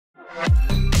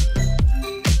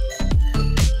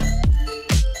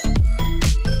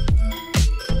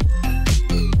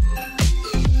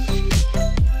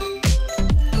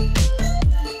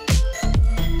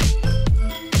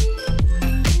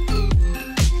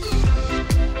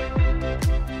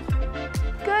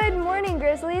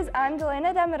I'm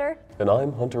Delana Demeter. And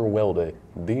I'm Hunter Welday.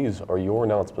 These are your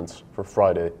announcements for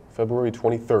Friday, February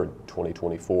 23rd,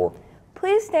 2024.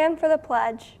 Please stand for the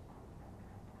pledge.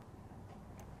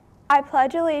 I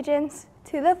pledge allegiance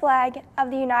to the flag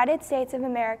of the United States of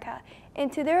America and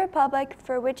to the republic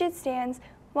for which it stands,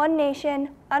 one nation,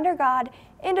 under God,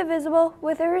 indivisible,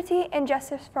 with liberty and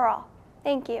justice for all.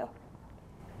 Thank you.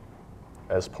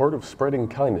 As part of spreading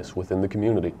kindness within the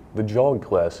community, the JOG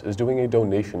class is doing a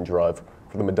donation drive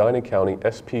for the Medina County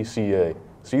SPCA.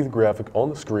 See the graphic on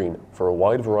the screen for a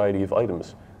wide variety of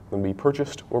items that can be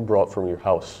purchased or brought from your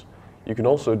house. You can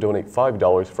also donate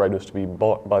 $5 for items to be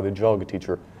bought by the JOG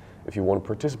teacher. If you want to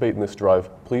participate in this drive,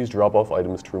 please drop off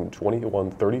items to room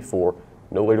 2134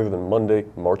 no later than Monday,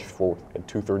 March 4th at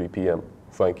 2:30 p.m.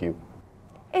 Thank you.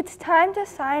 It's time to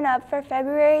sign up for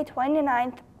February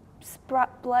 29th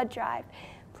blood drive.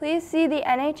 Please see the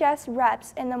NHS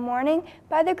reps in the morning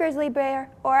by the Grizzly Bear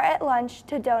or at lunch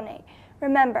to donate.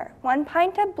 Remember, 1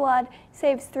 pint of blood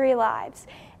saves 3 lives.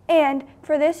 And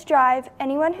for this drive,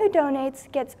 anyone who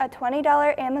donates gets a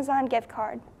 $20 Amazon gift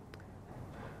card.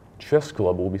 Chess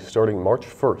Club will be starting March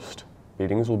 1st.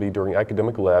 Meetings will be during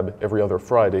Academic Lab every other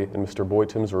Friday in Mr.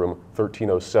 Boyton's room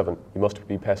 1307. You must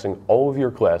be passing all of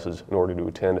your classes in order to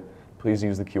attend. Please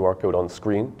use the QR code on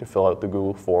screen to fill out the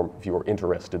Google form if you are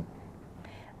interested.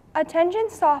 Attention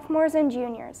sophomores and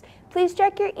juniors, please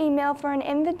check your email for an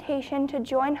invitation to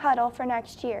join Huddle for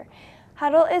next year.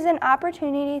 Huddle is an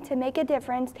opportunity to make a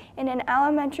difference in an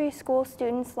elementary school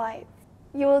student's life.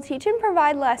 You will teach and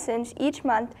provide lessons each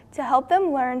month to help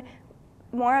them learn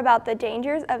more about the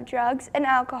dangers of drugs and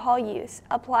alcohol use.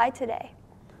 Apply today.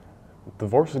 The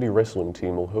varsity wrestling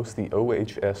team will host the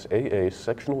OHSAA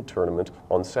sectional tournament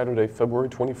on Saturday, February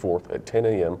 24th at 10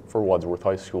 a.m. for Wadsworth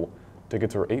High School.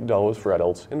 Tickets are $8 for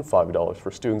adults and $5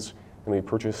 for students, and they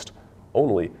purchased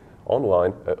only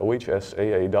online at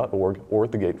ohsaa.org or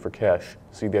at the gate for cash.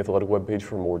 See the athletic webpage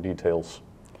for more details.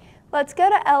 Let's go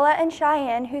to Ella and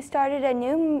Cheyenne, who started a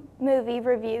new movie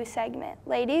review segment.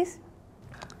 Ladies?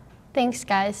 Thanks,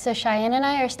 guys. So Cheyenne and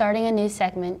I are starting a new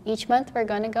segment. Each month we're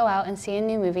going to go out and see a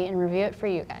new movie and review it for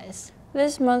you guys.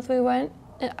 This month we went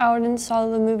out and saw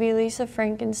the movie Lisa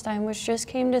Frankenstein, which just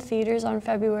came to theaters on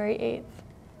February 8th.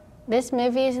 This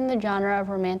movie is in the genre of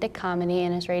romantic comedy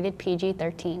and is rated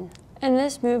PG-13. In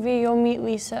this movie, you'll meet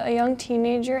Lisa, a young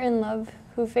teenager in love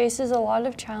who faces a lot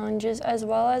of challenges, as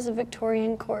well as a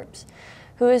Victorian corpse,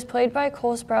 who is played by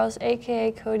Cole Sprouse,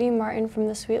 aka Cody Martin from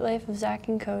The Sweet Life of Zack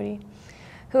and Cody,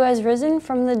 who has risen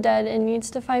from the dead and needs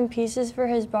to find pieces for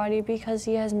his body because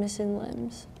he has missing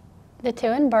limbs. The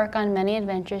two embark on many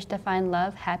adventures to find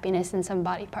love, happiness, and some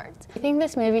body parts. I think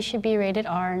this movie should be rated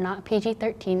R, not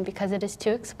PG-13, because it is too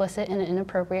explicit and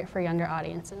inappropriate for younger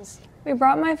audiences. We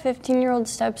brought my 15-year-old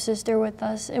stepsister with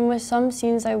us, and with some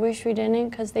scenes I wish we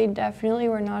didn't because they definitely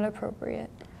were not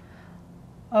appropriate.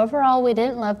 Overall, we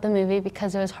didn't love the movie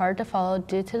because it was hard to follow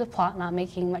due to the plot not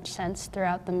making much sense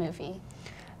throughout the movie.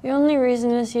 The only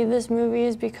reason to see this movie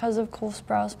is because of Cole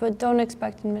Sprouse, but don't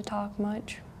expect him to talk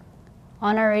much.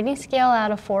 On our rating scale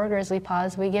out of 4 Grizzly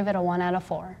Paws, we give it a 1 out of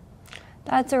 4.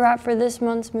 That's a wrap for this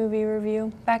month's movie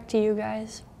review. Back to you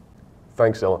guys.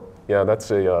 Thanks, Ella. Yeah,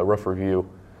 that's a rough review.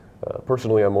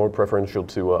 Personally, I'm more preferential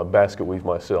to Basket Weave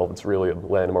myself. It's really a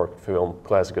landmark film,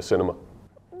 classic of cinema.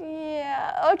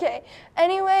 Yeah, okay.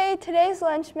 Anyway, today's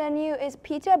lunch menu is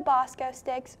pizza Bosco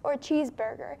sticks or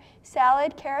cheeseburger,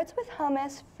 salad, carrots with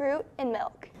hummus, fruit, and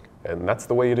milk. And that's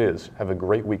the way it is. Have a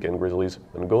great weekend, Grizzlies,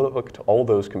 and go to hook to all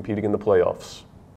those competing in the playoffs.